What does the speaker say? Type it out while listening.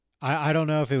I don't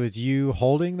know if it was you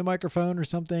holding the microphone or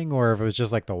something, or if it was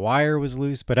just like the wire was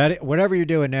loose, but whatever you're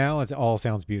doing now, it all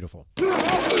sounds beautiful.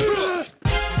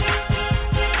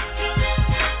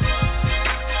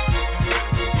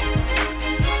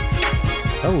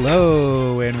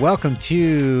 Hello, and welcome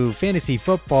to Fantasy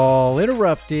Football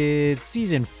Interrupted,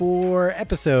 Season 4,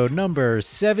 Episode number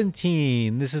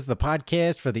 17. This is the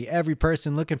podcast for the every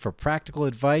person looking for practical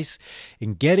advice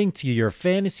in getting to your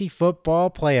fantasy football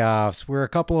playoffs. We're a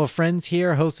couple of friends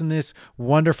here hosting this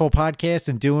wonderful podcast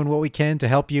and doing what we can to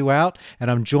help you out. And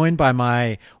I'm joined by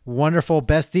my wonderful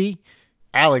bestie,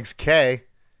 Alex K.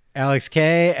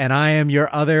 And I am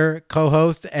your other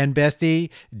co-host and bestie,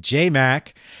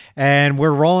 J-Mac. And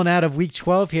we're rolling out of week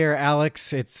 12 here,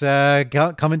 Alex. It's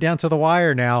coming down to the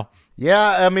wire now.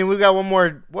 Yeah, I mean, we've got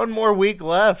one more week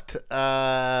left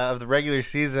of the regular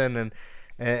season,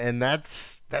 and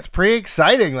that's pretty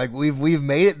exciting. Like we've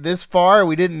made it this far.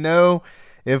 We didn't know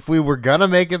if we were gonna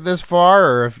make it this far,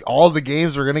 or if all the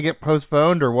games were gonna get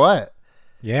postponed, or what.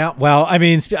 Yeah, well, I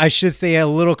mean, I should stay a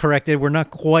little corrected. We're not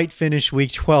quite finished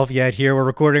week 12 yet here. We're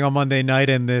recording on Monday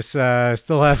night, and this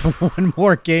still have one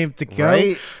more game to go.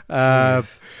 Right?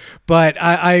 But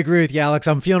I agree with you, Alex.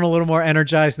 I'm feeling a little more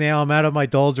energized now. I'm out of my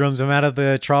doldrums. I'm out of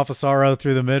the trough of sorrow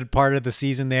through the mid part of the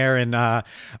season there, and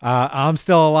I'm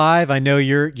still alive. I know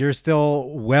you're still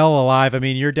well alive. I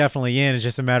mean, you're definitely in. It's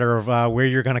just a matter of where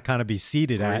you're going to kind of be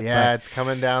seated at. Yeah, it's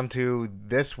coming down to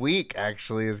this week,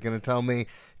 actually, is going to tell me,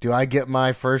 do I get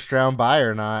my first round bye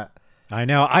or not? I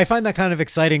know. I find that kind of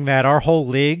exciting that our whole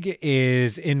league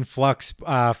is in flux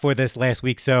for this last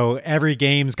week. So every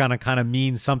game's going to kind of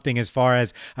mean something as far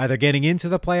as either getting into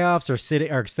the playoffs or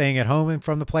staying at home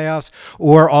from the playoffs,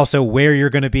 or also where you're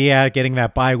going to be at, getting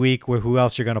that bye week, who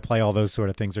else you're going to play, all those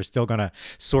sort of things are still going to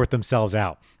sort themselves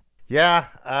out.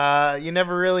 Yeah, you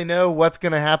never really know what's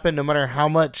going to happen, no matter how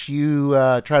much you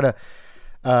try to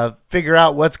figure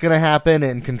out what's going to happen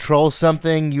and control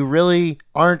something. You really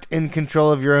aren't in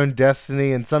control of your own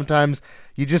destiny, and sometimes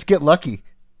you just get lucky.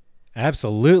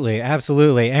 Absolutely.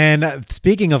 And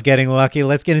speaking of getting lucky,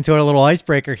 let's get into our little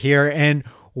icebreaker here. And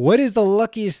what is the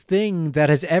luckiest thing that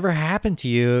has ever happened to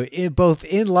you, both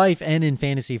in life and in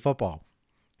fantasy football?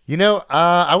 You know,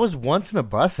 I was once in a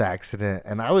bus accident,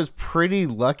 and I was pretty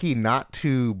lucky not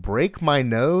to break my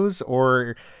nose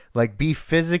or like be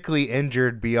physically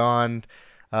injured beyond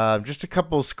just a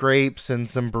couple scrapes and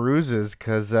some bruises,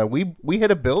 because we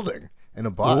hit a building in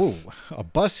a bus. Ooh, a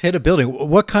bus hit a building.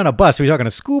 What kind of bus? Are we talking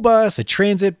a school bus, a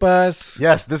transit bus?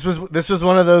 Yes, this was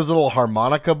one of those little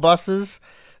harmonica buses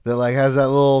that like has that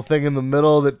little thing in the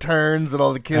middle that turns that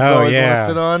all the kids always want to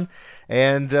sit on.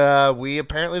 And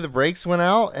the brakes went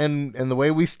out, and the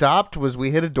way we stopped was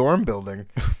we hit a dorm building.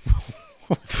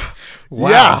 Wow.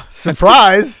 Yeah,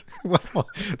 surprise. Well,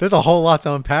 there's a whole lot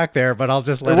to unpack there, but I'll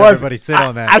just let everybody sit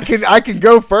on that. I can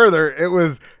go further. It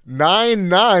was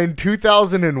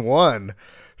 9/9/2001.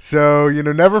 So,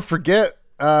 never forget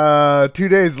 2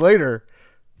 days later.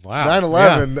 Wow.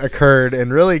 9/11 occurred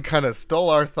and really kind of stole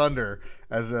our thunder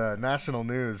as national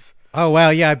news. Oh, wow.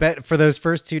 Yeah, I bet for those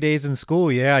first 2 days in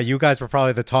school, yeah, you guys were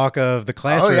probably the talk of the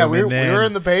classroom. Oh, yeah, we were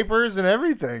in the papers and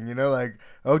everything,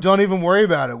 don't even worry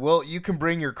about it. Well, you can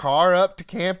bring your car up to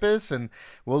campus and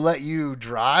we'll let you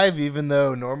drive, even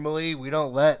though normally we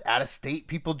don't let out-of-state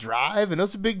people drive. And it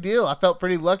was a big deal. I felt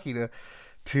pretty lucky to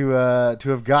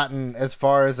have gotten as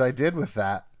far as I did with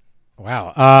that.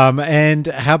 Wow. And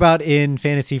how about in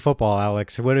fantasy football,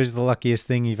 Alex? What is the luckiest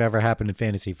thing you've ever happened in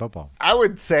fantasy football? I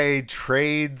would say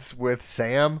trades with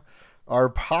Sam are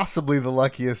possibly the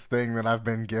luckiest thing that I've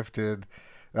been gifted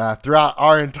throughout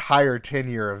our entire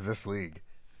tenure of this league.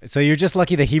 So you're just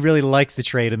lucky that he really likes to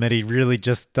trade and that he really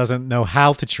just doesn't know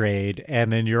how to trade,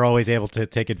 and then you're always able to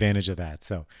take advantage of that.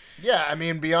 So yeah, I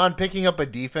mean, beyond picking up a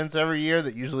defense every year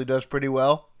that usually does pretty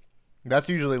well, that's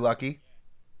usually lucky.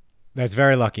 That's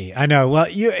very lucky. I know. Well,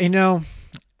 you know,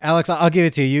 Alex, I'll give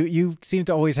it to you. You seem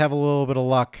to always have a little bit of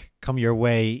luck come your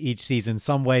way each season,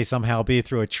 some way, somehow, be it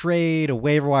through a trade, a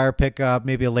waiver wire pickup,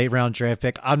 maybe a late round draft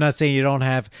pick. I'm not saying you don't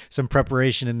have some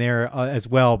preparation in there as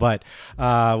well, but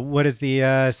what is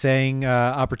the saying?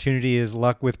 Opportunity is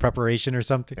luck with preparation or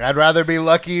something? I'd rather be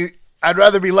lucky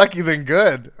than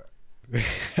good.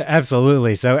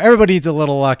 Absolutely. So everybody needs a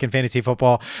little luck in fantasy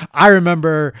football. I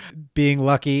remember being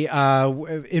lucky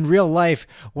in real life.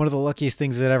 One of the luckiest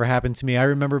things that ever happened to me, I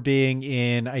remember being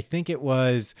in, I think it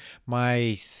was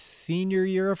my senior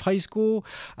year of high school.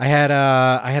 I had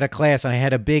a class and I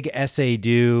had a big essay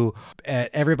due.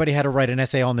 Everybody had to write an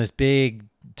essay on this big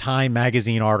Time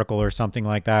magazine article or something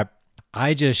like that.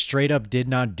 I just straight up did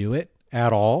not do it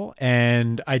at all.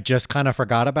 And I just kind of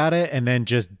forgot about it and then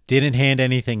just didn't hand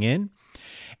anything in.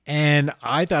 And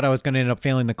I thought I was going to end up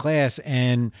failing the class.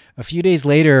 And a few days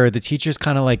later, the teacher's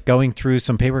kind of like going through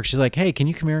some paperwork. She's like, "Hey, can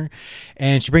you come here?"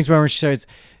 And she brings me over and she says,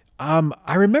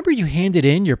 "I remember you handed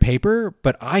in your paper,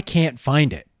 but I can't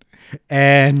find it."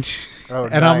 And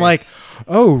and I'm like, Nice.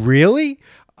 "Oh, really?"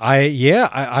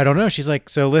 I don't know. She's like,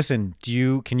 "So listen,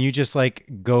 can you just like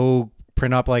go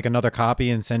print up like another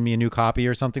copy and send me a new copy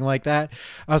or something like that?"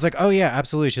 I was like, "Oh yeah,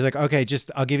 absolutely." She's like, "Okay,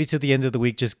 I'll give you to the end of the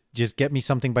week. Just get me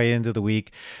something by the end of the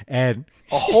week." And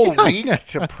A whole I week know.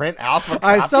 to print Alpha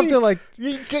I copy? something like,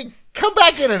 Come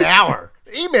back in an hour.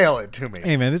 Email it to me.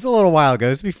 "Hey man, this is a little while ago.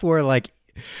 This is before like,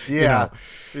 Yeah.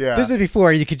 Yeah. this is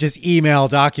before you could just email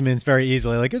documents very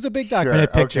easily. Like it was a big document, Sure.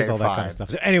 had pictures, Okay, all that kind fine. of stuff."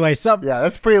 So anyway, Yeah,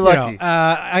 that's pretty you lucky.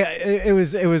 know, it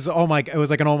was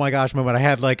like an oh my gosh moment. I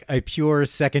had like a pure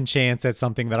second chance at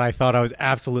something that I thought I was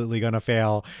absolutely gonna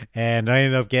fail, and I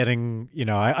ended up getting,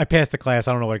 I passed the class.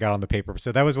 I don't know what I got on the paper,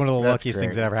 so that was one of the That's luckiest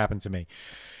things great. that ever happened to me.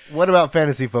 What about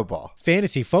fantasy football?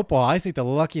 Fantasy football, I think the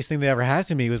luckiest thing that ever happened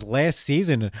to me was last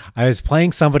season. I was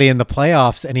playing somebody in the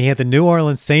playoffs, and he had the New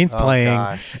Orleans Saints Oh, playing,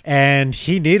 gosh. and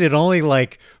he needed only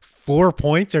like 4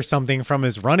 points or something from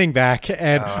his running back,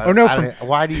 and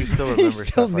Why do you still remember he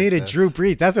still stuff needed like this? Drew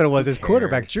Brees. That's what it was. Who His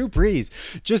quarterback, cares? Drew Brees,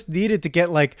 just needed to get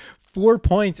like 4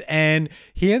 points, and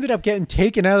he ended up getting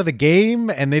taken out of the game,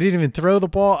 and they didn't even throw the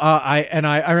ball.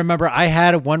 I remember I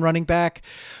had one running back.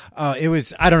 It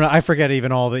was, I don't know, I forget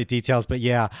even all the details, but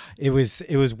yeah, it was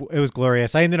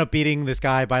glorious. I ended up beating this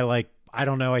guy by like, I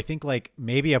don't know, I think like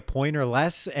maybe a point or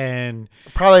less, and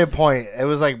Probably a point. It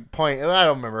was like point. I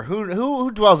don't remember who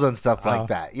dwells on stuff like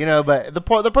that, But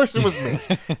the person was me.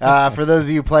 For those of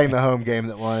you playing the home game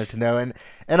that wanted to know,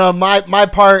 and on my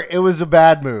part, it was a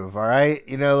bad move. All right,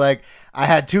 like I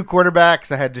had two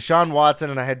quarterbacks. I had Deshaun Watson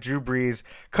and I had Drew Brees.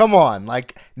 Come on,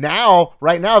 like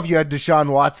right now, if you had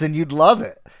Deshaun Watson, you'd love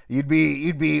it. You'd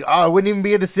be. Oh, it wouldn't even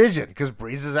be a decision because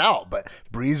Breeze is out. But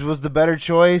Breeze was the better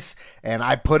choice, and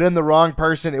I put in the wrong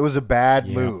person. It was a bad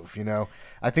move.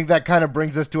 I think that kind of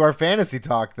brings us to our fantasy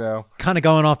talk, though. kind of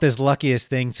going off this luckiest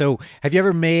thing. So have you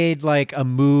ever made like a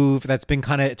move that's been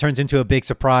kind of turns into a big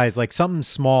surprise, like something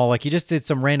small, like you just did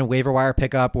some random waiver wire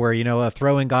pickup or, a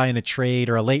throw-in guy in a trade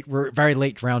or very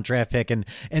late round draft pick and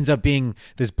ends up being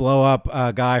this blow up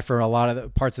guy for a lot of the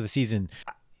parts of the season?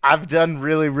 I've done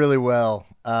really, really well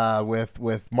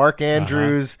with Mark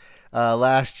Andrews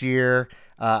last year.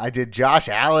 I did Josh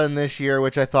Allen this year,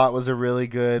 which I thought was a really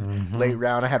good late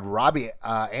round. I had Robbie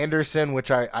Anderson, which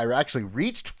I actually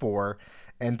reached for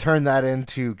and turned that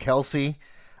into Kelsey.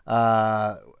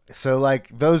 So like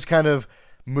those kind of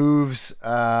moves,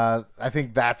 I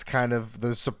think that's kind of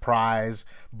the surprise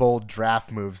bold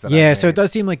draft moves that I Yeah, made. so it does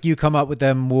seem like you come up with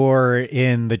them more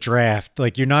in the draft.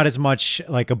 Like you're not as much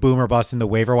like a boomer bust in the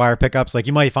waiver wire pickups. Like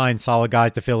you might find solid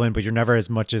guys to fill in, but you're never as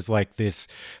much as like this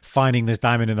finding this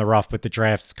diamond in the rough. But the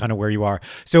draft's kind of where you are.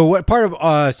 So what part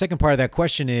of second part of that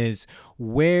question is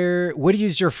what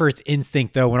is your first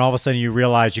instinct though when all of a sudden you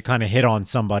realize you kind of hit on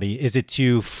somebody? Is it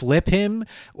to flip him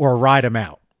or ride him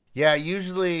out? Yeah,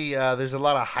 usually there's a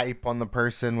lot of hype on the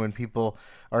person when people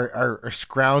are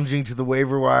scrounging to the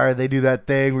waiver wire. They do that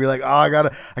thing where you're like,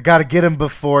 oh, I gotta get him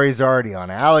before he's already on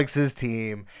Alex's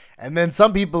team. And then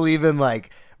some people even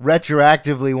like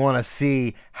retroactively want to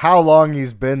see how long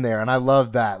he's been there. And I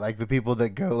love that. Like the people that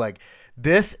go like,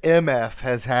 this MF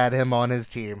has had him on his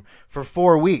team for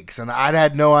 4 weeks, and I'd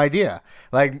had no idea.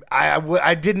 Like I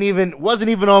wasn't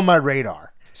even on my radar.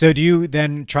 So do you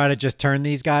then try to just turn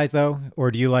these guys though,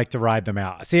 or do you like to ride them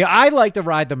out? See, I like to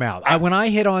ride them out. When I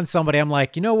hit on somebody, I'm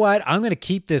like, you know what? I'm going to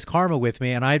keep this karma with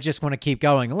me, and I just want to keep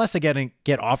going. Unless I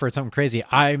get offered something crazy,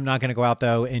 I'm not going to go out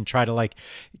though and try to like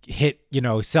hit,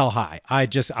 sell high. I'm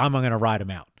going to ride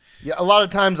them out. Yeah, a lot of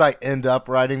times I end up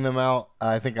writing them out.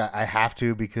 I think I have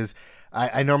to because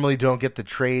I normally don't get the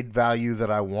trade value that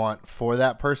I want for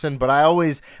that person. But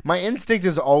my instinct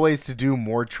is always to do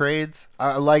more trades.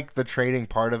 I like the trading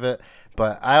part of it,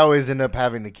 but I always end up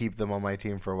having to keep them on my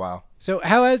team for a while. So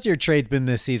how has your trades been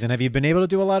this season? Have you been able to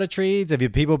do a lot of trades? Have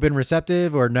people been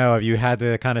receptive, or no? Have you had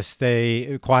to kind of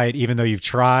stay quiet even though you've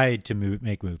tried to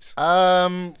make moves?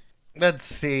 Let's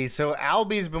see. So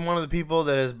Albie's been one of the people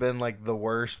that has been like the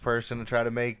worst person to try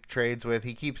to make trades with.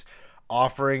 He keeps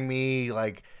offering me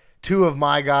like two of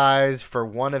my guys for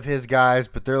one of his guys,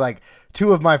 but they're like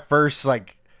two of my first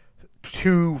like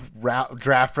two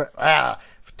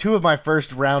of my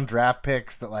first round draft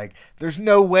picks that like there's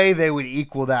no way they would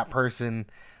equal that person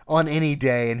on any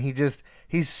day, and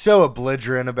he's so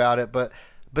belligerent about it. But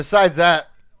besides that,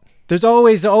 There's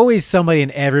always somebody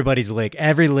in everybody's league.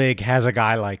 Every league has a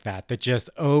guy like that just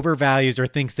overvalues or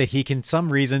thinks that he can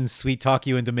some reason sweet talk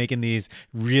you into making these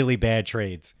really bad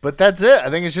trades. But that's it. I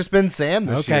think it's just been Sam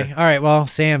this year. Okay. All right. Well,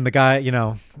 Sam, the guy,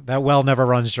 that well never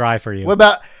runs dry for you.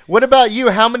 What about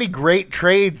you? How many great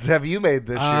trades have you made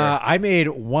this year? I made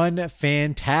one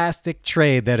fantastic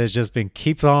trade that has just been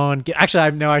keeps on.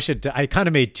 Actually, I kind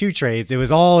of made two trades. It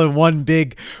was all in one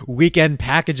big weekend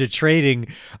package of trading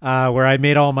where I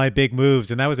made all my big moves.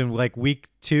 And that was in like week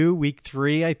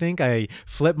 3, I think. I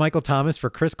flipped Michael Thomas for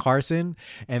Chris Carson.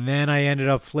 And then I ended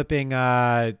up flipping. You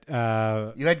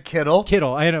had Kittle.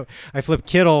 I flipped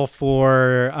Kittle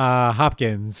for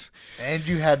Hopkins. And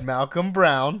you had Malcolm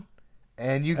Brown.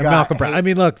 And you got Malcolm Brown. I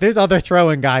mean, look, there's other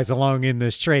throwing guys along in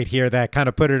this trade here that kind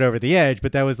of put it over the edge,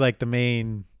 but that was like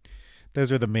those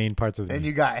were the main parts of the And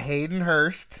you got Hayden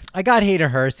Hurst. I got Hayden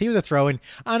Hurst. He was a throw-in.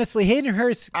 Honestly, Hayden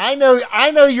Hurst. I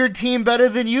know your team better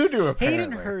than you do, apparently.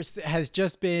 Hayden Hurst has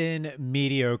just been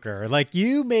mediocre. Like,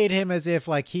 you made him as if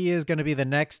like he is going to be the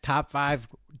next top 5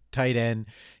 tight end.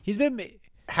 He's been.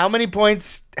 How many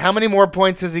more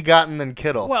points has he gotten than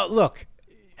Kittle? Well, look.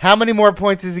 How many more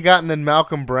points has he gotten than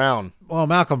Malcolm Brown? Well,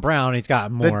 Malcolm Brown, he's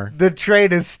got more. The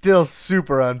trade is still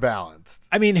super unbalanced.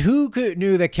 I mean, who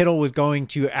knew that Kittle was going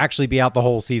to actually be out the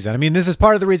whole season? I mean, this is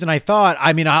part of the reason I thought.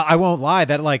 I mean, I won't lie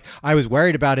that like I was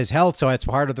worried about his health, so that's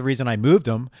part of the reason I moved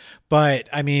him. But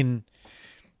I mean,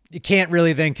 you can't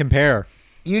really then compare.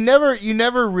 You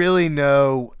never really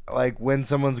know like when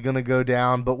someone's gonna go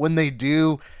down, but when they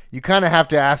do, you kind of have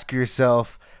to ask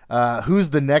yourself, who's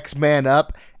the next man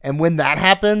up? And when that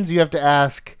happens, you have to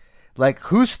ask, like,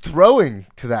 who's throwing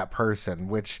to that person,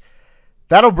 which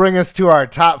that'll bring us to our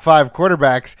top 5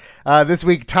 quarterbacks. This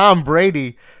week, Tom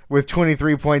Brady with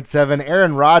 23.7,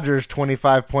 Aaron Rodgers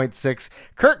 25.6,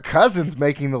 Kirk Cousins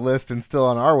making the list and still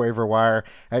on our waiver wire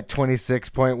at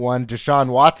 26.1, Deshaun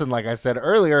Watson, like I said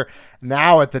earlier,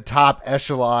 now at the top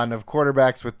echelon of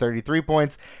quarterbacks with 33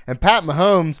 points, and Pat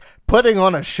Mahomes putting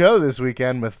on a show this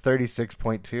weekend with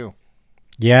 36.2.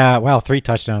 Yeah, wow, 3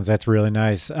 touchdowns. That's really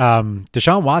nice.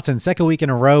 Deshaun Watson, second week in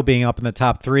a row being up in the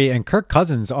top 3, and Kirk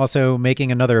Cousins also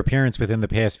making another appearance within the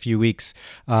past few weeks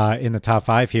in the top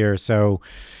 5 here. So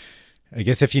I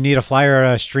guess if you need a flyer or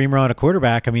a streamer on a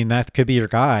quarterback, I mean, that could be your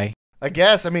guy. I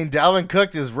guess. I mean, Dalvin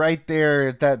Cook is right there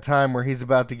at that time where he's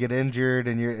about to get injured,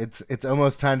 and it's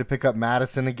almost time to pick up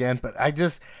Madison again. But I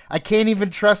can't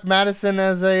even trust Madison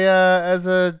as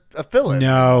a fill-in.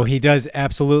 No, he does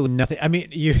absolutely nothing. I mean,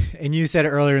 you said it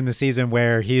earlier in the season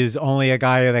where he is only a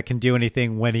guy that can do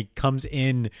anything when he comes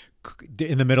in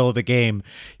the middle of the game.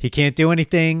 He can't do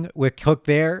anything with Cook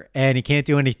there, and he can't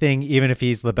do anything even if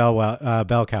he's the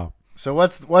bell cow. So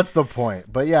what's the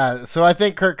point? But yeah, so I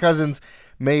think Kirk Cousins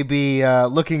may be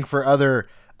looking for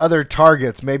other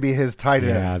targets, maybe his tight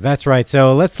end. Yeah, that's right.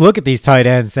 So let's look at these tight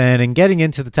ends then. And getting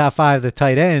into the top 5 of the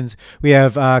tight ends, we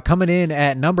have coming in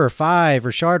at number 5,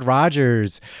 Rashard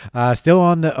Rodgers, still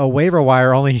on the waiver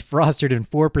wire, only rostered in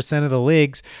 4% of the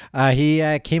leagues.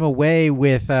 He came away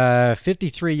with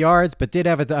 53 yards, but did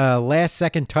have a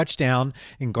last-second touchdown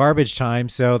in garbage time,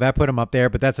 so that put him up there.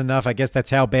 But that's enough. I guess that's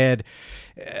how bad.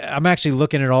 I'm actually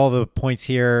looking at all the points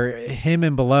here. Him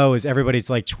and below is everybody's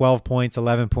like 12 points,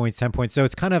 11 points, 10 points. So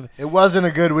it's kind of. It wasn't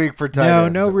a good week for tight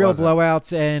ends. No real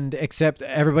blowouts, and except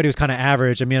everybody was kind of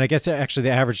average. I mean, I guess actually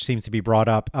the average seems to be brought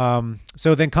up.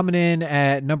 So then coming in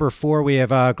at number 4, we have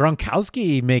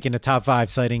Gronkowski making a top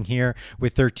 5 sighting here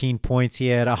with 13 points. He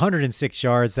had 106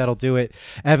 yards. That'll do it.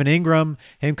 Evan Ingram,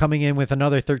 him coming in with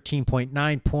another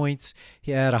 13.9 points.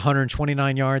 He had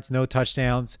 129 yards, no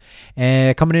touchdowns.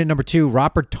 And coming in at number 2,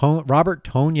 Robert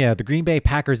Tonyan, the Green Bay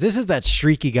Packers. This is that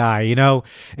streaky guy,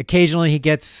 Occasionally he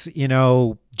gets,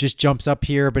 just jumps up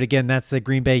here, but again, that's the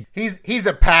Green Bay. He's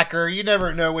a Packer. You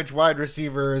never know which wide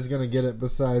receiver is going to get it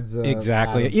besides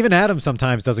exactly. Adam. Even Adam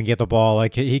sometimes doesn't get the ball.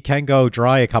 Like he can go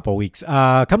dry a couple weeks.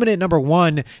 Coming in at number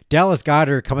 1, Dallas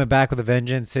Goedert coming back with a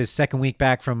vengeance. His second week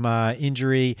back from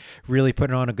injury, really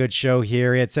putting on a good show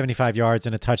here. He had 75 yards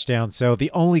and a touchdown. So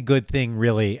the only good thing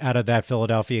really out of that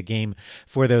Philadelphia game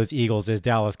for those Eagles is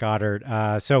Dallas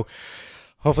Goedert. So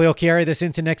hopefully he'll carry this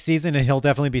into next season, and he'll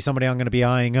definitely be somebody I'm going to be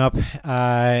eyeing up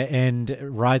and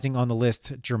rising on the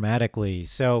list dramatically.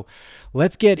 So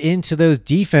let's get into those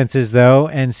defenses, though,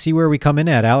 and see where we come in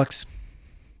at, Alex.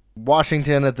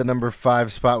 Washington at the number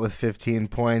 5 spot with 15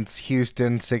 points.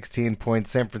 Houston, 16 points.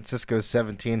 San Francisco,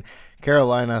 17.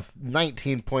 Carolina,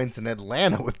 19 points. And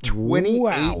Atlanta with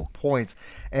 28 points.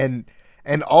 And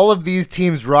and all of these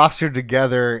teams rostered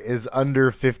together is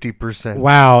under 50%.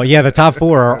 Wow. Yeah, the top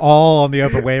 4 are all on the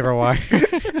open waiver wire.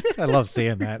 I love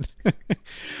seeing that.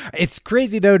 It's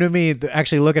crazy, though, to me,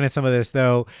 actually looking at some of this,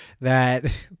 though, that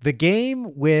the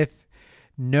game with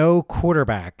no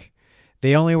quarterback,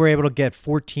 they only were able to get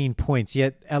 14 points,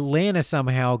 yet Atlanta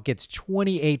somehow gets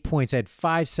 28 points, had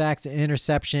 5 sacks, an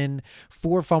interception,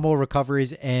 4 fumble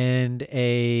recoveries, and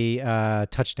a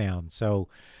touchdown. So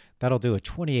that'll do it.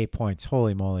 28 points.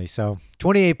 Holy moly. So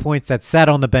 28 points that sat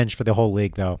on the bench for the whole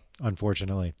league, though,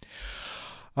 unfortunately.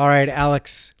 All right,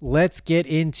 Alex, let's get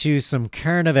into some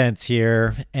current events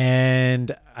here.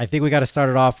 And I think we got to start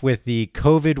it off with the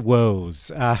COVID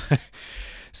woes.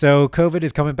 So COVID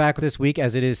is coming back this week,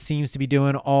 as it seems to be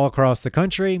doing all across the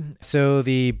country. So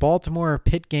the Baltimore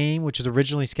Pitt game, which was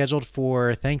originally scheduled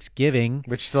for Thanksgiving,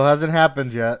 which still hasn't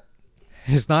happened yet,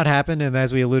 has not happened. And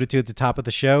as we alluded to at the top of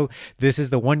the show, this is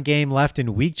the one game left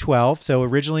in week 12. So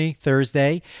originally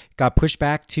Thursday, got pushed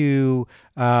back to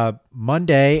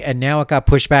Monday, and now it got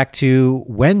pushed back to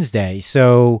Wednesday.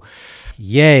 So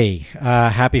yay.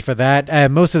 Happy for that.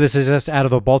 Most of this is just out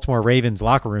of the Baltimore Ravens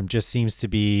locker room. Just seems to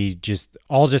be just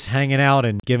hanging out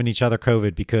and giving each other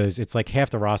COVID, because it's like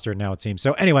half the roster now, it seems.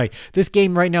 So anyway, this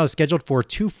game right now is scheduled for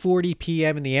 2:40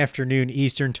 p.m. in the afternoon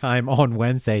Eastern time on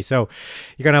Wednesday. So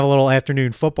you're going to have a little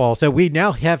afternoon football. So we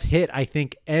now have hit, I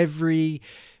think, every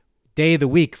day of the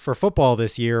week for football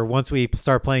this year once we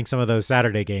start playing some of those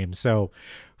Saturday games. So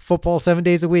football 7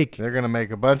 days a week. They're going to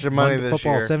make a bunch of money this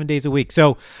football year. 7 days a week.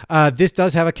 So this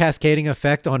does have a cascading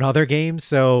effect on other games.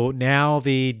 So now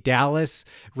the Dallas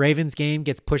Ravens game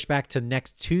gets pushed back to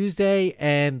next Tuesday,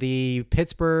 and the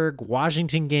Pittsburgh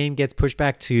Washington game gets pushed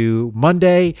back to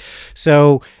Monday.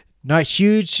 So not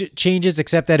huge changes,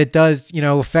 except that it does,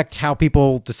 affect how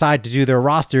people decide to do their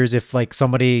rosters. If like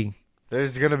somebody...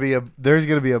 There's gonna be a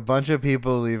bunch of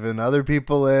people leaving other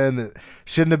people in that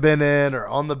shouldn't have been in, or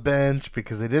on the bench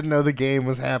because they didn't know the game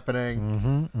was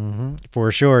happening.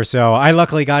 For sure. So I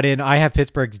luckily got in. I have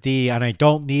Pittsburgh's D, and I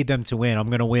don't need them to win. I'm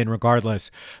gonna win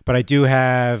regardless. But I do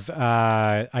have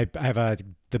I have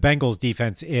the Bengals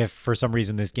defense if for some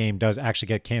reason this game does actually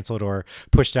get canceled or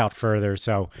pushed out further.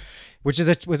 So, which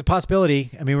was a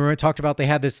possibility. I mean, we talked about they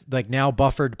had this like now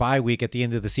buffered bye week at the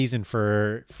end of the season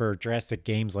for drastic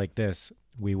games like this.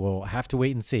 We will have to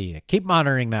wait and see. Keep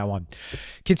monitoring that one.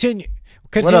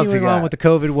 Continuing on with the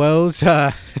COVID woes,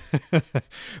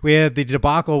 we had the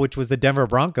debacle, which was the Denver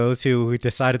Broncos, who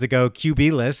decided to go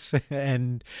QB-less,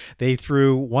 and they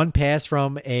threw one pass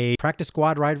from a practice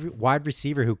squad wide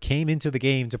receiver who came into the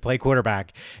game to play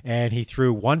quarterback, and he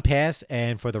threw one pass,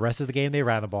 and for the rest of the game, they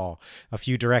ran the ball. A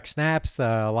few direct snaps,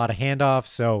 a lot of handoffs,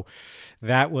 so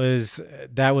that was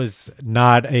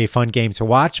not a fun game to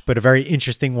watch, but a very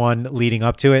interesting one leading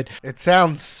up to it. It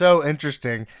sounds so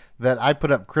interesting that I put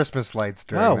up Christmas lights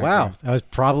during that wow. game. That was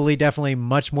probably definitely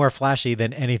much more flashy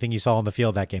than anything you saw on the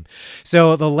field that game.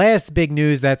 So the last big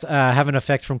news that's having an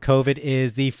effect from COVID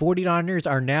is the 49ers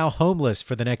are now homeless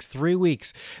for the next 3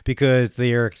 weeks because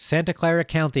their Santa Clara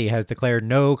County has declared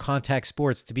no contact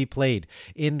sports to be played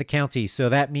in the county. So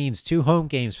that means 2 home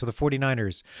games for the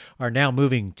 49ers are now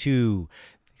moving to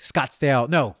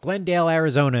Glendale,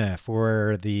 Arizona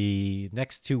for the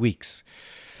next 2 weeks.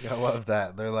 I love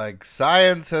that. They're like,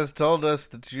 science has told us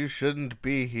that you shouldn't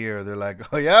be here. They're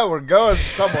like, oh yeah, we're going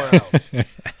somewhere else.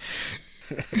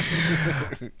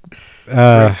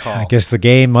 I guess the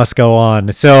game must go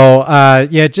on. So,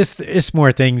 just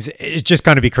more things. It's just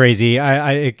going to be crazy.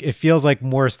 It feels like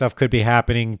more stuff could be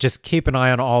happening. Just keep an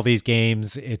eye on all these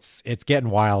games. It's getting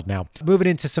wild now. Moving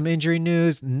into some injury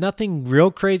news. Nothing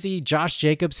real crazy. Josh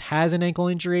Jacobs has an ankle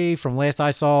injury. From last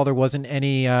I saw, there wasn't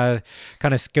any kind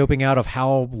of scoping out of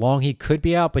how long he could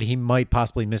be out, but he might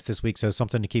possibly miss this week. So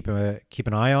something to keep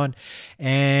an eye on.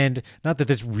 And not that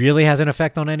this really has an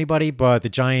effect on anybody, but the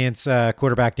Giants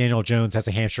quarterback Daniel Jones has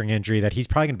a hamstring injury that he's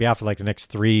probably going to be out for like the next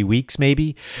 3 weeks,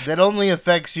 maybe. That only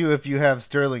affects you if you have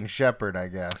Sterling Shepard, I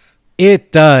guess.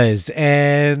 It does.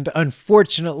 And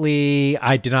unfortunately,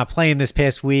 I did not play him this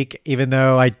past week, even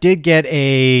though I did get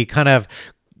a kind of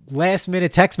last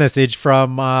minute text message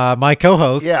from my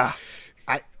co-host. Yeah.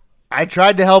 I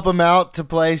tried to help him out to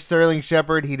play Sterling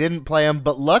Shepard. He didn't play him,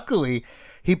 but luckily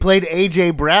he played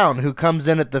A.J. Brown, who comes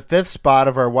in at the 5th spot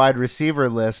of our wide receiver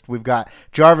list. We've got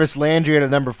Jarvis Landry at a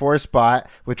number 4 spot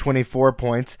with 24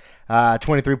 points,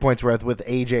 23 points worth with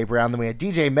A.J. Brown. Then we had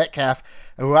D.J. Metcalf,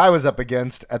 who I was up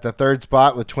against, at the 3rd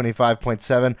spot with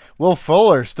 25.7. Will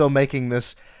Fuller still making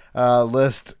this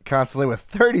list constantly with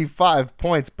 35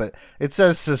 points, but it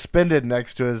says suspended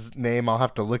next to his name. I'll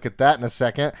have to look at that in a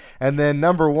second. And then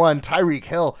number 1, Tyreek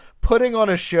Hill, putting on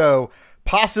a show,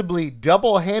 possibly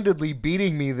double-handedly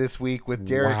beating me this week with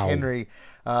Derrick Wow. Henry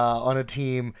on a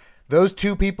team. Those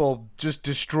two people just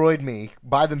destroyed me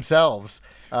by themselves.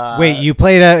 Wait, you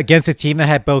played against a team that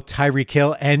had both Tyreek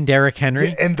Hill and Derrick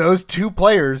Henry? And those two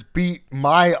players beat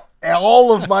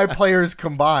all of my players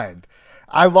combined.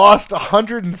 I lost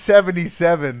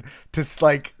 177 to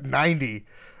like 90.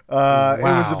 It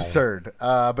was absurd.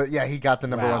 But yeah, he got the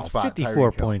number one spot.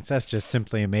 54 points. That's just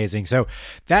simply amazing. So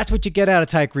that's what you get out of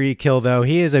Tyreek Hill, though.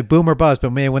 He is a boomer bust,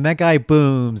 but man, when that guy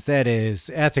booms,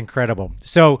 that's incredible.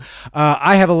 So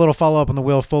I have a little follow up on the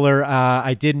Will Fuller.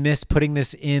 I did miss putting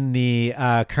this in the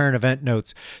current event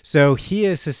notes. So he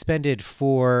is suspended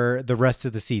for the rest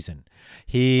of the season.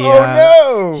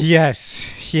 No!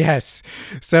 Yes.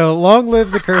 So long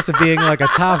lives the curse of being like a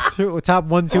top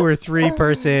 1, 2, or 3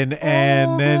 person,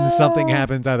 and then something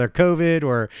happens, either COVID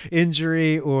or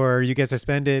injury, or you get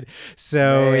suspended.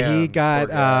 So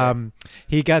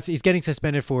he's getting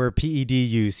suspended for PED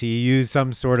use. He used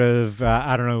some sort of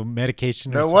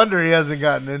medication. No wonder he hasn't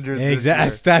gotten injured.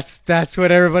 Exactly. That's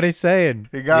what everybody's saying.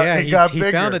 He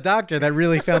found a doctor that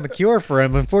really found the cure for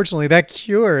him. Unfortunately, that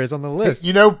cure is on the list.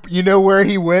 You know where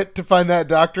he went to find that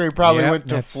doctor? He probably went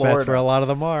to Florida. That's where a lot of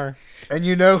them are. And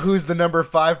you know who's the number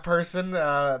 5 person,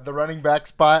 the running back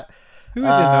spot? Who's in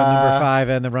the number 5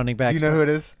 and the running back? Do you know who it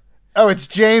is? Oh, it's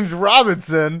James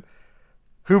Robinson,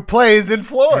 who plays in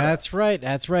Florida. That's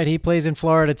right. He plays in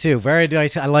Florida too. Very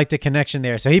nice. I like the connection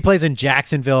there. So he plays in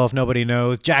Jacksonville, if nobody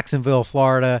knows. Jacksonville,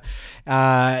 Florida.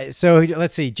 So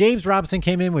let's see. James Robinson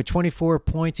came in with 24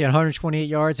 points. He had 128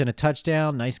 yards and a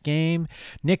touchdown. Nice game.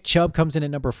 Nick Chubb comes in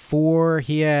at number 4.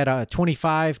 He had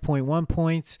 25.1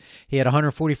 points. He had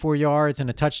 144 yards and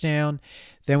a touchdown.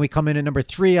 Then we come in at number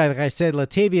 3. Like I said,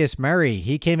 Latavius Murray.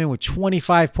 He came in with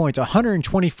 25 points,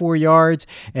 124 yards,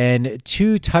 and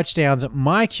 2 touchdowns.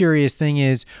 My curious thing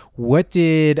is, what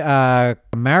did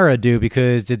Kamara do?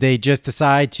 Because did they just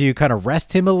decide to kind of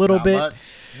rest him a little bit?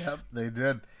 Much. Yep, they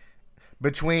did.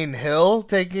 Between Hill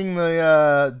taking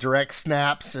the direct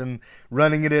snaps and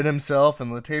running it in himself,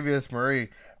 and Latavius Murray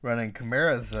running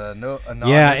Kamara's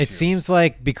Yeah, it seems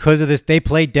like because of this, they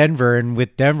played Denver, and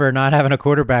with Denver not having a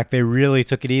quarterback, they really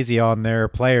took it easy on their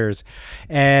players.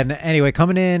 And anyway,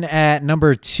 coming in at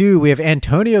number 2, we have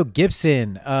Antonio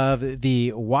Gibson of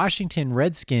the Washington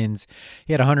Redskins.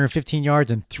 He had 115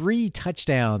 yards and 3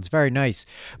 touchdowns. Very nice.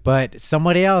 But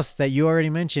somebody else that you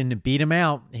already mentioned beat him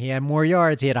out. He had more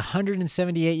yards. He had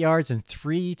 178 yards and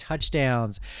 3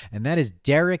 touchdowns. And that is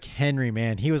Derrick Henry,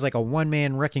 man. He was like a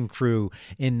one-man wrecking crew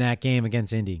in that game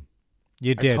against Indy.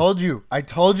 You did. I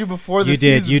told you before the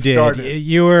season started.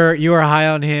 You were high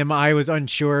on him. I was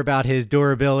unsure about his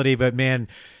durability, but man,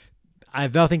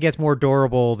 nothing gets more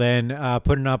durable than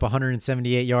putting up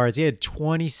 178 yards. He had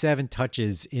 27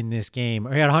 touches in this game.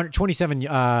 He had 127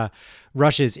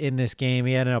 rushes in this game.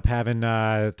 He ended up having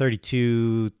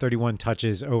 31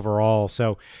 touches overall.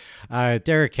 So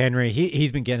Derrick Henry,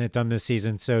 he's been getting it done this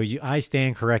season. So I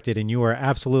stand corrected, and you are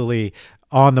absolutely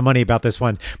on the money about this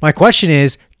one. My question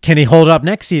is, can he hold up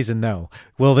next season, though?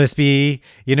 Will this be,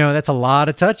 that's a lot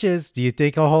of touches. Do you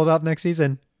think he'll hold up next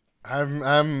season?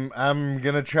 I'm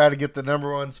gonna try to get the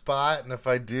number 1 spot, and if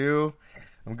I do,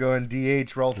 I'm going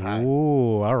DH Roll Tide.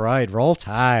 Ooh, all right, Roll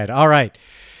Tide. All right.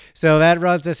 So that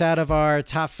runs us out of our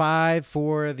top 5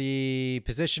 for the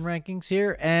position rankings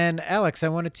here. And Alex, I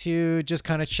wanted to just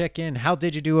kind of check in. How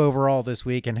did you do overall this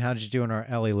week, and how did you do in our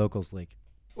LA Locals League?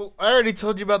 Well, I already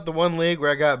told you about the one league where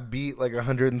I got beat like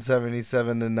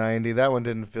 177 to 90. That one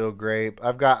didn't feel great.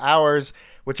 I've got ours,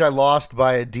 which I lost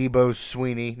by a Deebo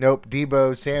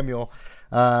Samuel.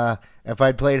 If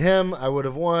I'd played him, I would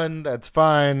have won. That's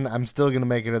fine. I'm still going to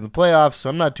make it in the playoffs, so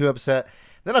I'm not too upset.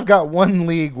 Then I've got one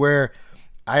league where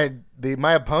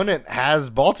my opponent has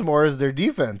Baltimore as their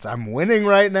defense. I'm winning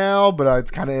right now, but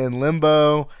it's kind of in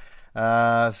limbo.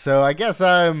 So I guess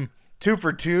I'm 2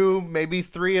 for 2, maybe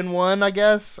 3 and 1. I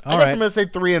guess I'm gonna say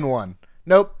 3 and 1.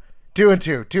 Nope, 2 and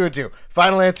 2. 2 and 2.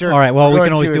 Final answer. All right. Well, we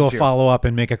can always do a follow up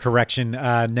and make a correction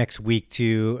next week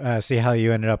to see how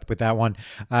you ended up with that one.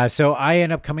 So I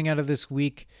end up coming out of this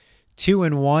week 2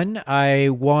 and 1. I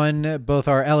won both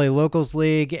our LA Locals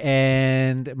League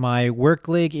and my work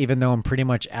league, even though I'm pretty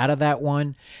much out of that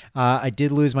one. I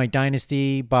did lose my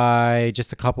dynasty by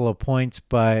just a couple of points,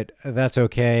 but that's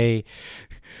okay.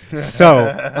 So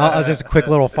I'll just a quick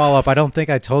little follow up. I don't think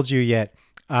I told you yet.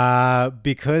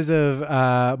 Because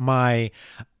of my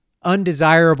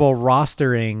undesirable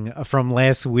rostering from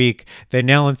last week, they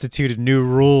now instituted new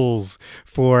rules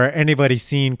for anybody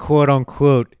seen quote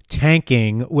unquote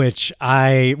tanking, which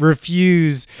I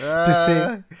refuse to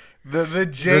say. The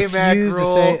J-Mac Refuse to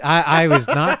rule. say I was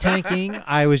not tanking.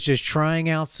 I was just trying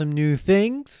out some new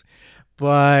things.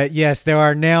 But yes, there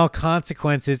are now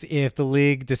consequences if the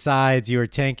league decides you're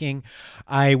tanking.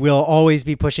 I will always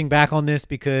be pushing back on this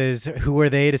because who are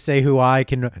they to say who I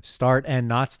can start and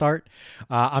not start?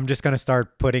 I'm just going to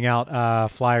start putting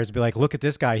out flyers and be like, look at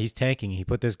this guy. He's tanking. He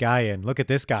put this guy in. Look at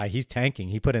this guy. He's tanking.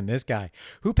 He put in this guy.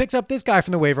 Who picks up this guy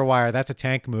from the waiver wire? That's a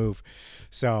tank move.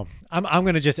 So I'm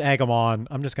going to just egg them on.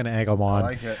 I'm just going to egg them on. I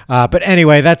like it. But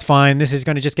anyway, that's fine. This is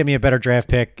going to just get me a better draft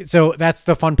pick. So that's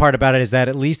the fun part about it, is that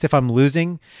at least if I'm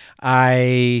losing,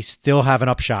 I still have an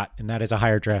upshot, and that is a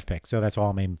higher draft pick. So that's all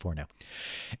I'm aiming for now.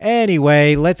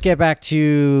 Anyway, let's get back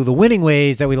to the winning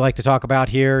ways that we like to talk about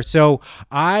here. So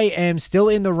I am still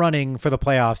in the running for the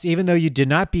playoffs, even though you did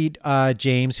not beat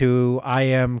James, who I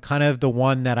am kind of the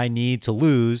one that I need to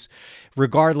lose.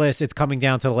 Regardless, it's coming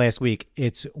down to the last week.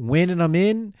 It's win and I'm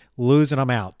in, lose and I'm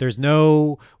out. There's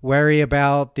no worry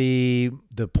about the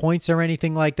points or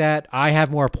anything like that. I have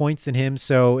more points than him,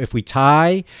 so if we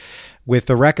tie with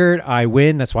the record, I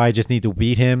win. That's why I just need to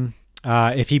beat him.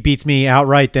 If he beats me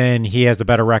outright, then he has the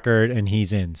better record and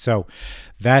he's in. So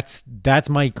that's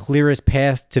my clearest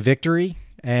path to victory.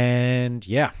 And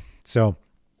yeah, so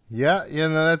Yeah,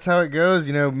 that's how it goes.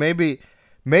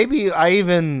 Maybe I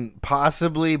even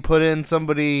possibly put in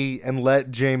somebody and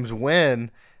let James win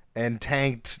and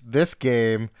tanked this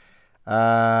game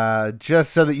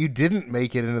just so that you didn't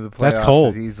make it into the That's playoffs cold.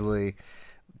 as easily.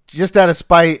 Just out of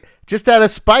spite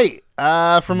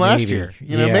from last year.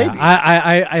 Maybe.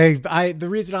 I the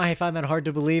reason I find that hard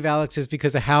to believe, Alex, is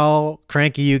because of how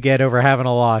cranky you get over having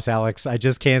a loss, Alex. I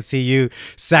just can't see you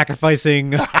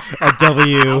sacrificing a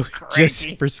W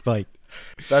just for spite.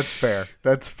 That's fair.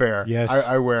 Yes.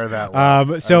 I wear that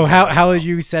one. So how are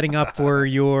you setting up for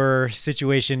your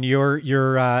situation,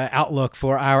 your outlook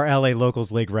for our LA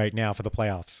Locals League right now for the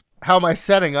playoffs? How am I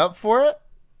setting up for it?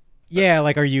 Yeah,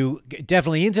 like, are you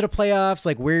definitely into the playoffs?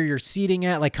 Like, where you're seating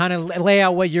at? Like, kind of lay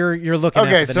out what you're looking at.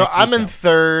 Okay, for the so next I'm week in now.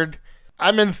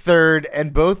 third.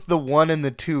 And both the 1 and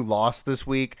the 2 lost this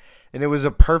week, and it was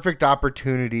a perfect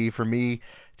opportunity for me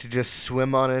to just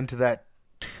swim on into that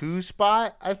 2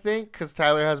 spot, I think, because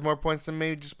Tyler has more points than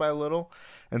me just by a little,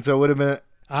 and so it would have been.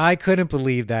 I couldn't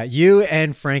believe that. You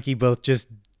and Frankie both just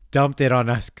dumped it on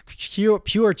us.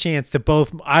 Pure chance to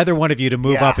either one of you to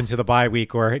move Yeah. up into the bye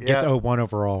week or get Yeah. the 1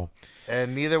 overall.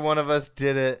 And neither one of us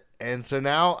did it, and so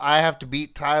now I have to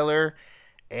beat Tyler,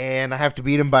 and I have to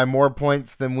beat him by more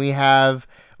points than we have,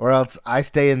 or else I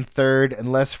stay in third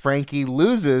unless Frankie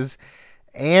loses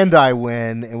and I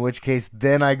win, in which case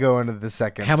then I go into the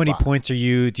second How many spot. points do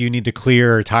you need to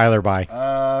clear Tyler by?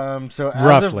 So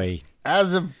Roughly.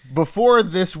 as of before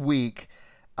this week,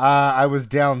 I was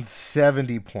down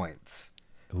 70 points.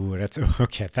 Ooh, that's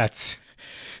okay. That's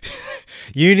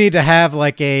you need to have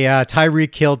like a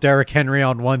Tyreek Hill, Derrick Henry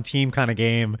on one team kind of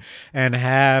game, and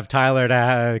have Tyler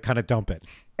to kind of dump it.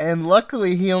 And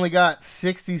luckily, he only got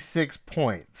 66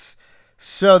 points.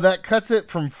 So that cuts it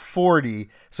from 40.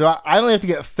 So I only have to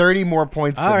get 30 more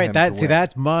points than All right, him to win.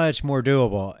 that's much more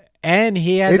doable. And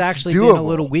he has It's actually been a doable.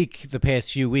 little weak the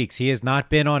past few weeks. He has not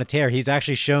been on a tear. He's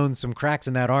actually shown some cracks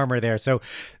in that armor there. So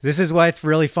this is why it's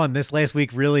really fun. This last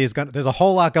week really is there's a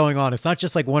whole lot going on. It's not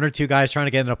just like 1 or 2 guys trying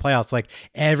to get into the playoffs. Like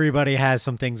everybody has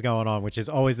some things going on, which is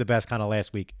always the best kind of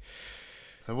last week.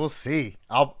 So we'll see.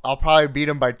 I'll probably beat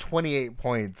him by 28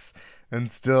 points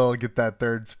and still get that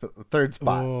third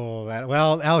spot. Oh,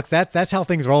 well, Alex, that's how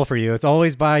things roll for you. It's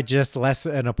always by just less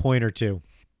than a point or 2.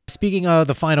 Speaking of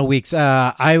the final weeks,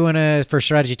 I want to, for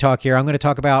strategy talk here, I'm going to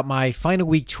talk about my final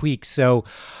week tweaks. So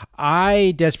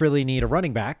I desperately need a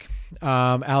running back,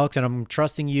 Alex, and I'm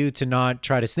trusting you to not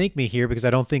try to snake me here because I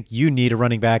don't think you need a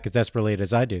running back as desperately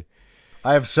as I do.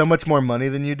 I have so much more money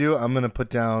than you do. I'm going to put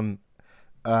down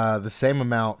the same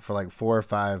amount for like 4 or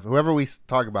 5. Whoever we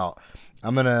talk about,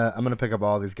 I'm gonna pick up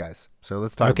all these guys. So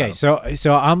let's talk Okay, about them.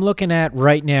 so I'm looking at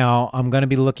right now. I'm going to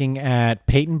be looking at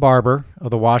Peyton Barber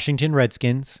of the Washington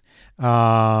Redskins,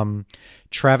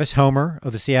 Travis Homer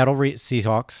of the Seattle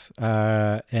Seahawks,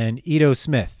 and Ito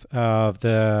Smith of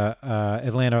the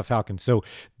Atlanta Falcons. So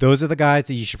those are the guys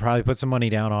that you should probably put some money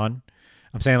down on.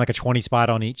 I'm saying like a 20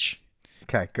 spot on each.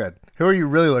 Okay, good. Who are you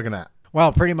really looking at?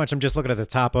 Well, pretty much I'm just looking at the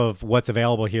top of what's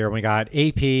available here. We got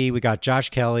AP, we got Josh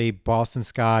Kelly, Boston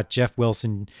Scott, Jeff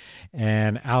Wilson,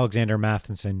 and Alexander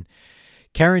Matheson.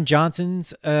 Karen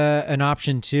Johnson's an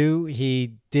option too.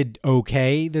 He did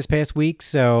okay this past week,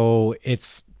 so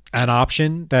it's an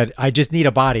option that I just need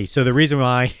a body. So the reason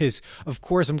why is, of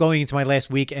course, I'm going into my last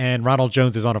week and Ronald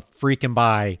Jones is on a freaking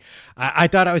bye. I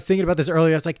thought I was thinking about this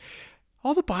earlier. I was like,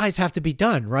 all the buys have to be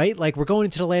done, right? Like we're going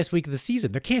into the last week of the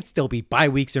season. There can't still be bye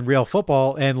weeks in real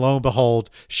football. And lo and behold,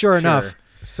 sure enough.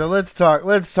 So let's talk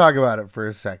about it for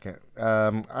a second.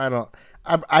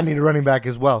 I need a running back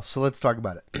as well. So let's talk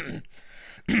about it.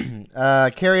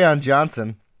 Kerryon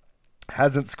Johnson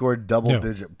hasn't scored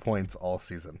double-digit points all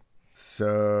season.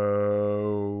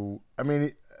 So, I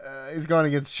mean, he's going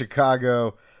against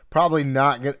Chicago. Probably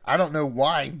not good. I don't know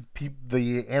why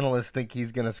the analysts think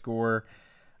he's going to score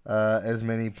as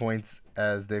many points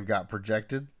as they've got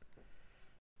projected.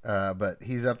 But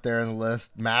he's up there in the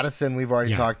list. Madison, we've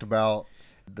already talked about.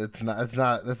 That's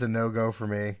a no-go for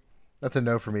me. That's a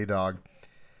no for me, dog.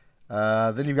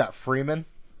 Then you've got Freeman,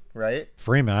 right?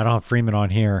 Freeman. I don't have Freeman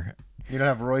on here. You don't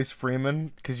have Royce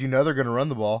Freeman because you know they're going to run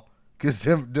the ball because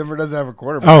Denver doesn't have a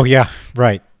quarterback. Oh, yeah.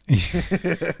 Right.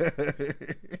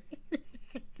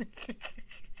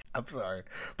 I'm sorry.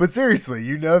 But seriously,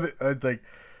 you know that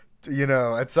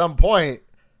at some point,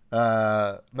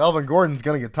 Melvin Gordon's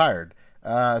going to get tired.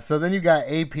 So then you got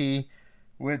AP,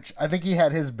 which I think he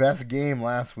had his best game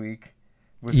last week.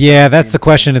 Yeah, that's the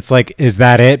question. It's like, is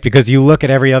that it? Because you look at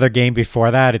every other game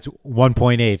before that, it's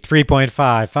 1.8,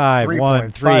 3.5, 5,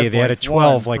 1, 3. They had a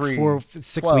 12 1, 3,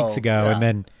 6 12, weeks ago. yeah. And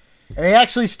then he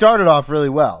actually started off really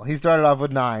well. He started off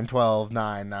with 9, 12,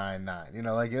 9, 9, 9. You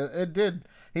know, like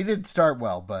he did start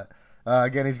well, but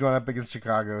again, he's going up against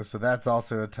Chicago, so that's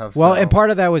also a tough Well, sell. and part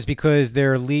of that was because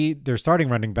their starting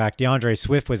running back, DeAndre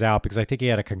Swift, was out because I think he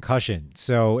had a concussion.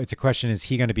 So it's a question, is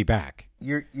he going to be back?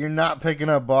 You're not picking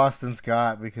up Boston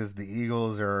Scott because the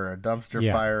Eagles are a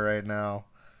dumpster fire right now.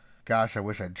 Gosh, I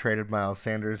wish I'd traded Miles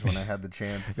Sanders when I had the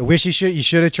chance. I wish you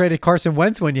should have traded Carson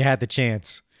Wentz when you had the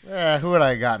chance. Who would I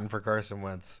have gotten for Carson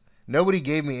Wentz? Nobody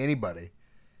gave me anybody.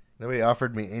 Nobody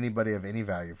offered me anybody of any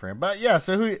value for him. But yeah,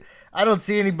 so I don't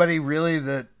see anybody really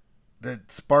that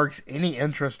sparks any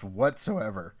interest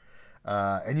whatsoever.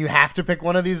 And you have to pick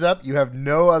one of these up. You have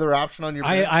no other option on your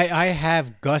bench. I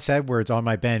have Gus Edwards on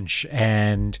my bench,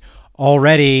 and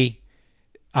already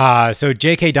so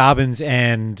J.K. Dobbins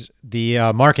and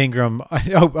the Mark Ingram.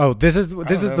 This is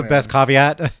the best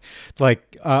caveat,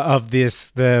 of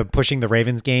the pushing the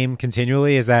Ravens game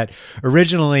continually, is that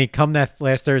originally, come that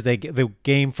last Thursday, the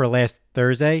game for last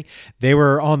Thursday, they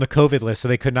were on the COVID list, so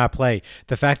they could not play.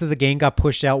 The fact that the game got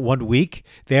pushed out 1 week,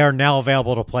 they are now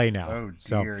available to play now. Oh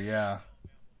dear, yeah.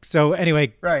 So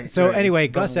anyway, right.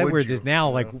 Gus Edwards is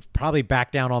now probably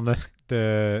back down on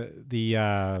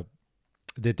the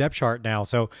depth chart now.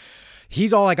 So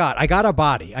he's all I got. I got a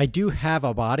body. I do have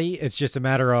a body. It's just a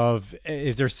matter of,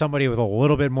 is there somebody with a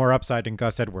little bit more upside than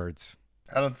Gus Edwards?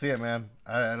 I don't see it, man.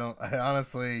 I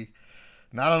honestly,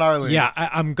 not in our league. Yeah,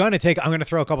 I'm going to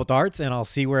throw a couple darts and I'll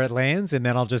see where it lands, and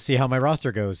then I'll just see how my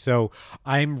roster goes. So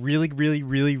I'm really, really,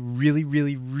 really, really,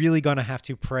 really, really going to have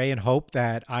to pray and hope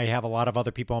that I have a lot of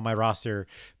other people on my roster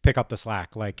pick up the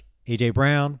slack, like AJ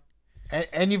Brown.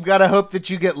 And you've got to hope that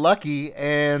you get lucky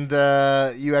and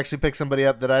you actually pick somebody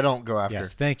up that I don't go after.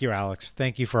 Yes, thank you, Alex.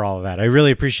 Thank you for all of that. I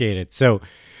really appreciate it. So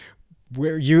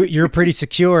you're pretty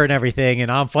secure and everything,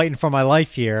 and I'm fighting for my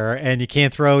life here, and you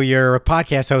can't throw your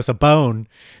podcast host a bone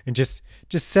and just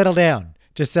settle down.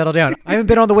 Just settle down. I haven't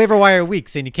been on the waiver wire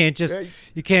weeks, and you can't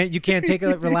take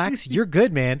a relax. You're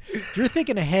good, man. You're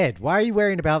thinking ahead. Why are you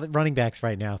worrying about running backs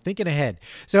right now? Thinking ahead.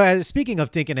 So speaking of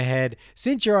thinking ahead,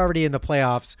 since you're already in the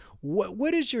playoffs,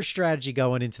 what is your strategy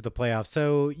going into the playoffs?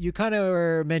 So you kind of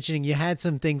were mentioning you had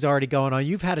some things already going on.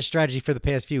 You've had a strategy for the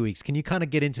past few weeks. Can you kind of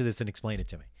get into this and explain it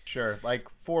to me? Sure. Like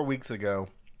 4 weeks ago,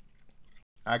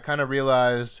 I kind of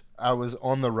realized I was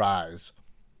on the rise.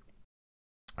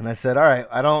 And I said, all right,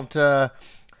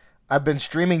 I've been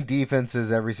streaming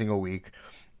defenses every single week.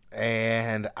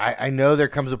 And I know there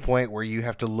comes a point where you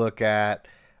have to look at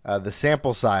the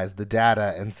sample size, the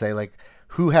data, and say, like,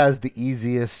 who has the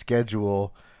easiest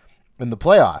schedule in the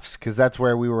playoffs? Because that's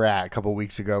where we were at a couple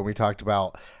weeks ago. We talked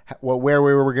about where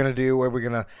we were going to do, where we're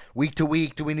going to, week to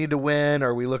week, do we need to win?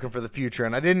 Or are we looking for the future?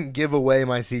 And I didn't give away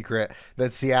my secret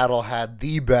that Seattle had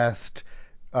the best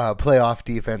playoff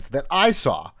defense that I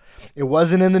saw. It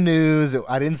wasn't in the news.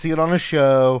 I didn't see it on a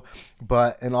show.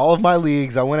 But in all of my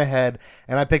leagues, I went ahead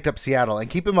and I picked up Seattle. And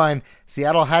keep in mind,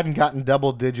 Seattle hadn't gotten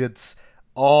double digits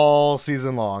all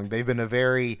season long. They've been a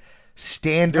very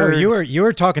standard. Oh, you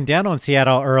were talking down on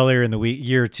Seattle earlier in the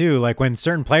year too. Like when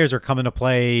certain players are coming to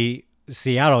play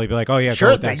Seattle, you'd be like, "Oh yeah, sure."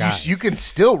 go with that guy. You can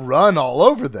still run all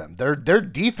over them. Their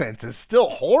defense is still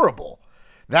horrible.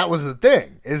 That was the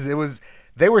thing.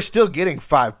 they were still getting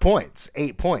 5 points,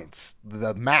 8 points.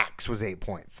 The max was 8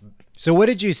 points. So what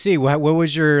did you see? What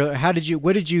was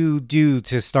what did you do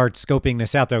to start scoping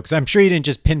this out though? Because I'm sure you didn't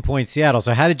just pinpoint Seattle.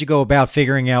 So how did you go about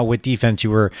figuring out what defense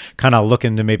you were kind of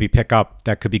looking to maybe pick up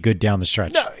that could be good down the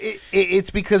stretch? No,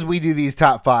 it's because we do these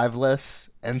top 5 lists.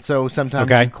 And so sometimes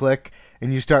you click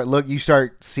and you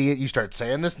start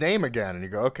saying this name again and you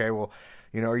go, okay, well,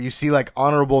 or you see like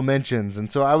honorable mentions.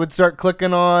 And so I would start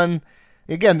clicking on,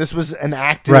 again, this was an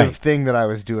active thing that I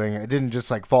was doing. It didn't just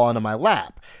like fall into my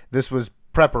lap. This was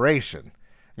preparation.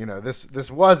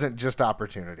 This wasn't just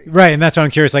opportunity. Right, and that's why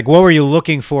I'm curious. Like, what were you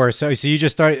looking for? So you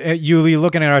just started. You were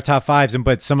looking at our top 5s,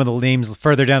 but some of the names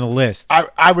further down the list.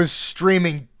 I was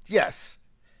streaming. Yes,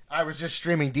 I was just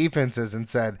streaming defenses and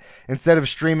said, instead of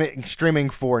streaming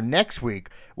for next week,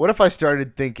 what if I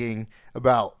started thinking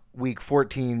about week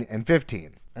 14 and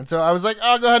 15? And so I was like,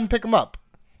 I'll go ahead and pick them up.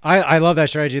 I love that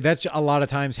strategy. That's a lot of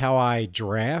times how I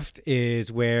draft,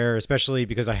 is where, especially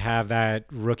because I have that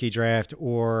rookie draft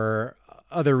or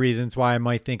other reasons why I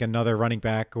might think another running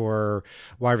back or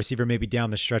wide receiver maybe down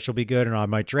the stretch will be good and I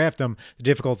might draft them. The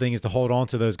difficult thing is to hold on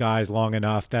to those guys long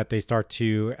enough that they start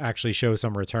to actually show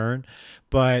some return.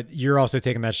 But you're also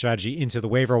taking that strategy into the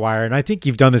waiver wire. And I think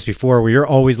you've done this before where you're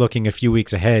always looking a few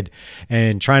weeks ahead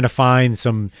and trying to find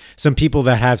some people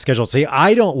that have schedules. See,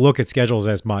 I don't look at schedules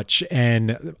as much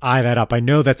and eye that up. I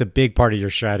know that's a big part of your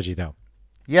strategy though.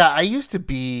 Yeah, I used to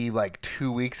be like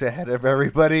 2 weeks ahead of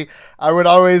everybody. I would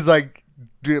always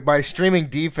do my streaming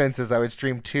defenses. I would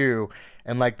stream 2,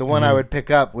 and like the one I would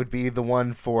pick up would be the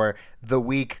one for the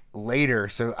week later,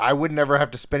 so I would never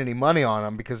have to spend any money on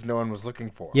them because no one was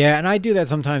looking for them. Yeah, and I do that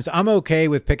sometimes. I'm okay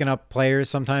with picking up players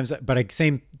sometimes, but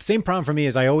same problem for me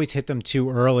is I always hit them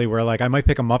too early, where like I might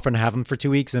pick them up and have them for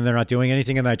 2 weeks and they're not doing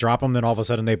anything, and I drop them, then all of a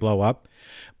sudden they blow up.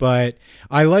 But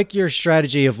I like your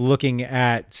strategy of looking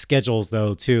at schedules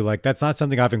though too. Like that's not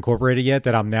something I've incorporated yet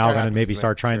that I'm now going to maybe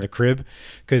start trying to crib,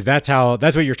 because that's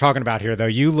what you're talking about here though.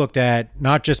 You looked at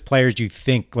not just players you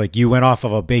think, like you went off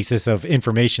of a basis of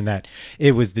information that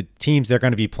it was the teams they're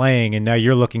going to be playing, and now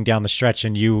you're looking down the stretch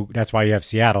and that's why you have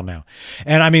Seattle now.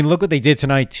 And I mean, look what they did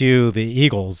tonight to the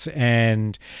Eagles,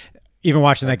 and even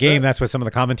watching that game, that's what some of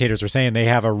the commentators were saying. They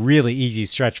have a really easy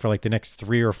stretch for like the next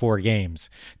 3 or 4 games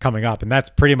coming up, and that's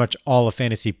pretty much all of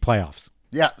fantasy playoffs.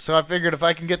 Yeah, so I figured if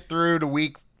I can get through to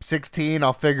week 16,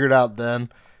 I'll figure it out then.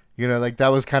 Like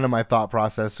that was kind of my thought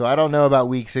process. So I don't know about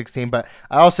week 16, but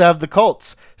I also have the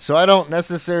Colts, so I don't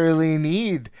necessarily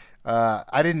need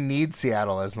I didn't need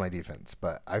Seattle as my defense,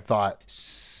 but I thought.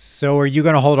 So are you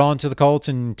going to hold on to the Colts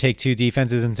and take 2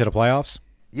 defenses into the playoffs?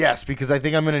 Yes, because I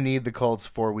think I'm going to need the Colts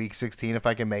for week 16 if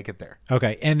I can make it there.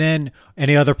 Okay. And then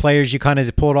any other players you kind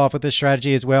of pulled off with this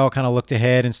strategy as well, kind of looked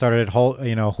ahead and started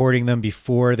hoarding them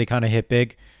before they kind of hit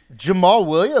big? Jamal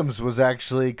Williams was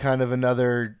actually kind of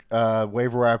another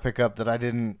waiver wire pickup that I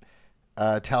didn't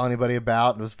tell anybody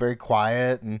about. It was very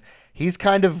quiet, and he's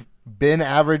kind of been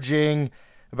averaging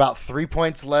about 3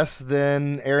 points less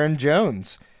than Aaron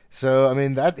Jones. So, I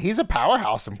mean, he's a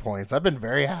powerhouse in points. I've been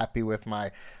very happy with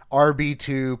my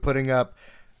RB2 putting up,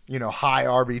 high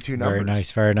RB2 numbers. Very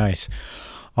nice, very nice.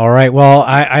 All right. Well,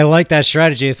 I like that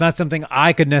strategy. It's not something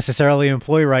I could necessarily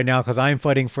employ right now because I'm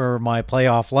fighting for my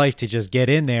playoff life to just get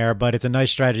in there, but it's a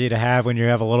nice strategy to have when you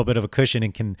have a little bit of a cushion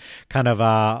and can kind of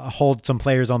hold some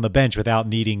players on the bench without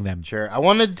needing them. Sure. I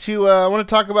want to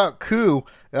talk about Koo,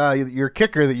 your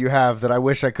kicker that you have that I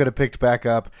wish I could have picked back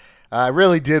up. I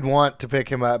really did want to pick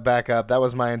him back up. That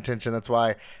was my intention. That's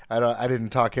why I didn't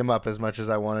talk him up as much as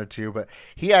I wanted to. But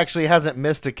he actually hasn't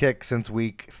missed a kick since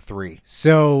week 3.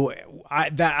 So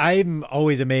I'm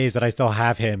always amazed that I still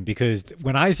have him, because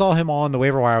when I saw him on the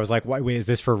waiver wire, I was like, wait, is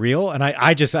this for real? And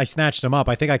I snatched him up.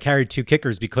 I think I carried 2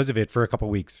 kickers because of it for a couple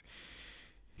weeks.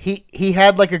 He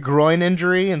had like a groin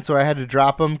injury, and so I had to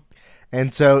drop him.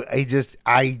 And so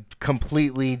I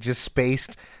completely just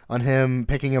spaced on him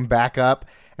picking him back up.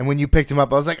 And when you picked him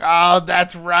up, I was like, oh,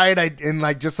 that's right.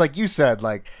 Just like you said,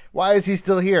 like, why is he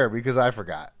still here? Because I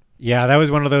forgot. Yeah, that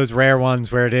was one of those rare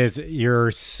ones where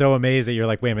you're so amazed that you're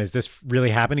like, wait a minute, is this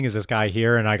really happening? Is this guy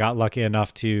here? And I got lucky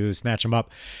enough to snatch him up.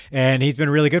 And he's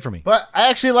been really good for me. But I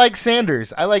actually like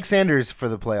Sanders. I like Sanders for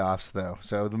the playoffs, though.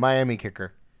 So the Miami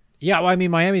kicker. Yeah, well, I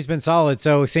mean, Miami's been solid.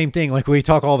 So same thing. Like we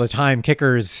talk all the time,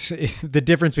 kickers, the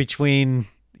difference between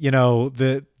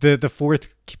the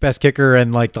fourth best kicker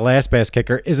and like the last best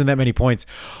kicker isn't that many points.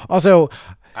 Also,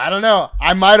 I don't know.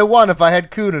 I might have won if I had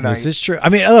Koo tonight. This is true. I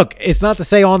mean, look, it's not to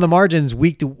say on the margins,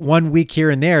 week to 1 week here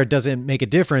and there doesn't make a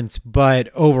difference, but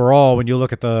overall, when you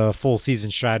look at the full season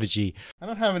strategy, I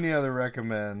don't have any other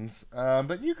recommends,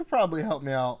 but you could probably help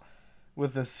me out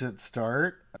with a sit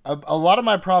start. A lot of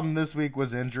my problem this week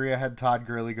was injury. I had Todd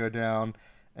Gurley go down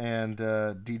and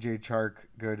DJ Chark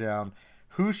go down.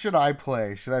 Who should I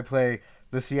play? Should I play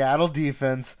the Seattle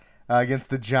defense against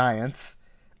the Giants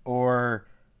or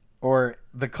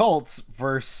the Colts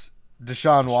versus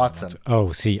Deshaun Watson?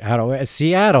 Oh,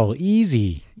 Seattle,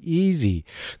 easy.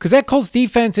 Because that Colts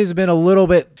defense has been a little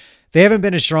bit. They haven't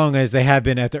been as strong as they have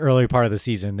been at the early part of the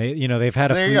season. They've had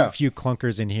a few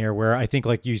clunkers in here where I think,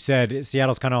 like you said,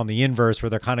 Seattle's kind of on the inverse where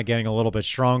they're kind of getting a little bit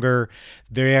stronger.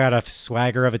 They got a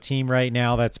swagger of a team right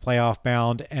now that's playoff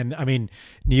bound. And I mean,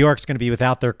 New York's going to be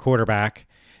without their quarterback.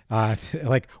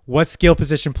 Like what skill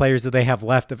position players do they have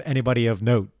left of anybody of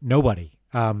note? Nobody.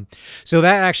 So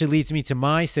that actually leads me to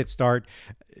my sit start.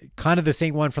 Kind of the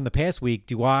same one from the past week.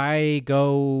 Do I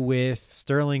go with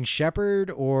Sterling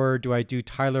Shepard or do I do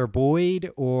Tyler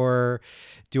Boyd or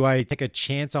do I take a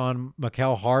chance on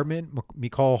Mecole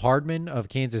Hardman of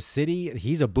Kansas City?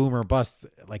 He's a boomer bust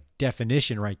like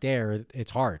definition right there.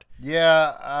 It's hard.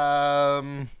 Yeah.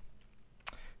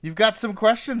 You've got some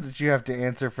questions that you have to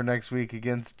answer for next week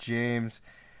against James.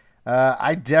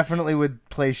 I definitely would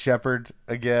play Shepard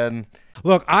again.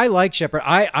 Look, I like Shepard.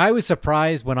 I was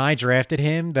surprised when I drafted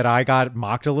him that I got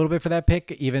mocked a little bit for that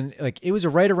pick. Even like it was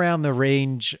right around the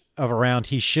range of around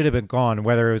he should have been gone,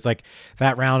 whether it was like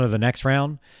that round or the next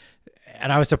round.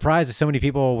 And I was surprised that so many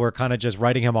people were kind of just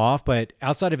writing him off. But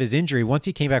outside of his injury, once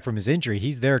he came back from his injury,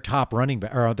 he's their top running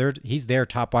back, or he's their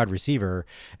top wide receiver,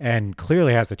 and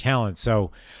clearly has the talent.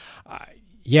 So,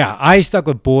 yeah, I stuck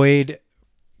with Boyd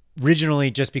originally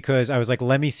just because I was like,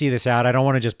 let me see this out. I don't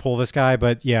want to just pull this guy.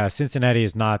 But yeah, Cincinnati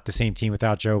is not the same team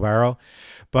without Joe Burrow.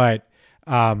 But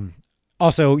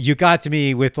also, you got to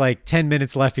me with like 10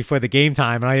 minutes left before the game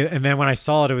time. And then when I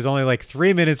saw it was only like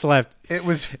 3 minutes left. It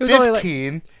was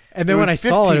 15. And then when I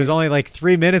saw it was only like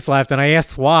 3 minutes left, and I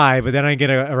asked why, but then I get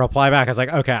a reply back. I was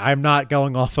like, okay, I'm not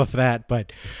going off of that,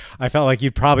 but I felt like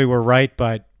you probably were right.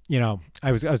 But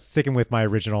I was sticking with my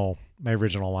original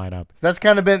lineup. That's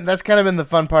kind of been the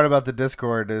fun part about the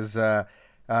Discord is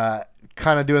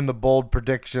kind of doing the bold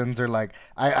predictions, or like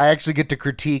I actually get to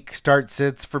critique start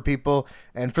sits for people,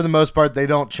 and for the most part they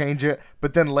don't change it.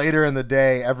 But then later in the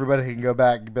day, everybody can go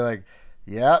back and be like,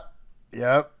 yep.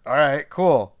 All right,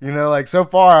 cool. Like so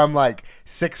far I'm like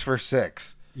 6 for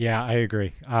 6. Yeah, I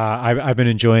agree. I've been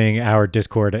enjoying our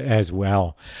Discord as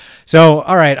well. So,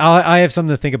 all right, I have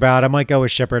something to think about. I might go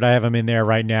with Shepard. I have him in there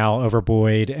right now over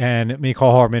Boyd, and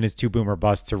Mecole Hardman is too boomer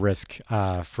bust to risk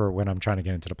for when I'm trying to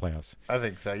get into the playoffs. I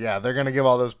think so. Yeah, they're going to give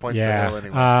all those points to Hill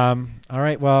anyway. All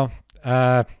right, well,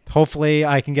 hopefully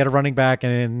I can get a running back,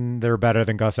 and they're better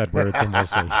than Gus Edwards, and we'll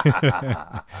see.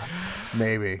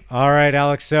 Maybe. All right,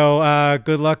 Alex. So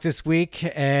good luck this week,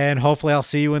 and hopefully I'll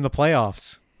see you in the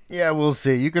playoffs. Yeah, we'll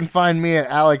see. You can find me at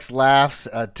Alex Laughs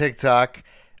TikTok.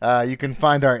 You can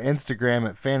find our Instagram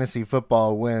at Fantasy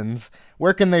Football Wins.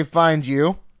 Where can they find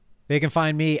you? They can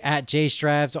find me at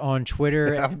JStravs on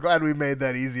Twitter. I'm glad we made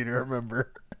that easy to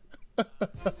remember.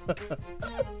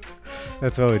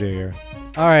 That's what we do here.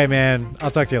 All right, man. I'll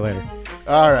talk to you later.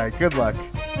 All right. Good luck.